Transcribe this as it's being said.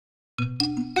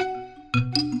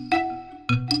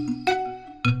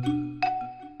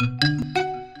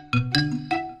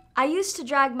I used to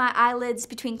drag my eyelids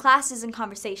between classes and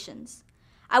conversations.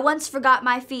 I once forgot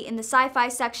my feet in the sci-fi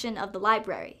section of the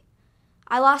library.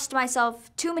 I lost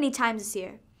myself too many times this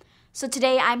year, so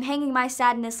today I'm hanging my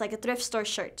sadness like a thrift store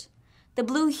shirt. The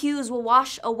blue hues will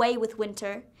wash away with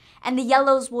winter, and the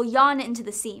yellows will yawn into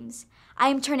the seams. I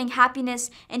am turning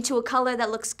happiness into a color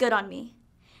that looks good on me.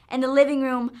 In the living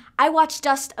room, I watch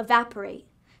dust evaporate.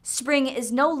 Spring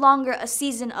is no longer a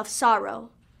season of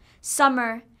sorrow.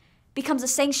 Summer becomes a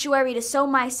sanctuary to sew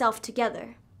myself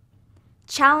together.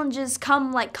 Challenges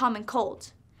come like common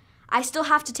cold. I still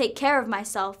have to take care of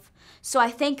myself, so I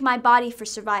thank my body for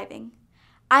surviving.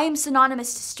 I am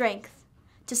synonymous to strength,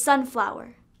 to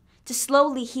sunflower, to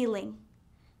slowly healing.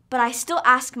 But I still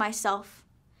ask myself,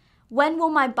 when will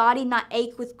my body not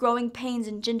ache with growing pains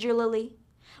and ginger lily?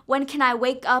 When can I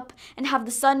wake up and have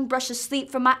the sun brush the sleep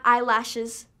from my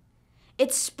eyelashes?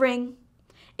 It's spring.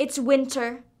 It's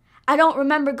winter. I don't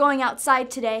remember going outside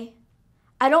today.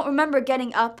 I don't remember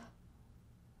getting up.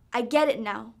 I get it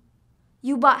now.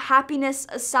 You bought happiness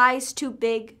a size too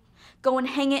big. Go and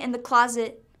hang it in the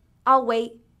closet. I'll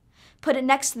wait. Put it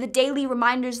next to the daily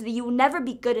reminders that you will never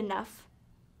be good enough.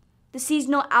 The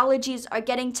seasonal allergies are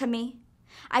getting to me.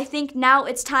 I think now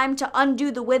it's time to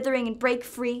undo the withering and break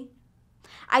free.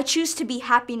 I choose to be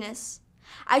happiness.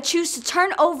 I choose to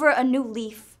turn over a new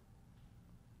leaf.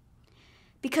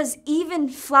 Because even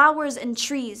flowers and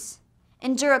trees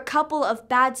endure a couple of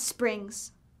bad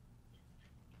springs.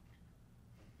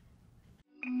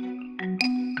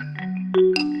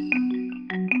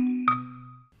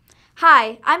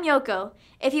 Hi, I'm Yoko.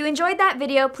 If you enjoyed that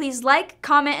video, please like,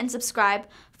 comment, and subscribe.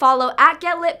 Follow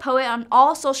 @GetLitPoet on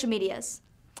all social medias.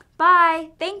 Bye!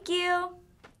 Thank you!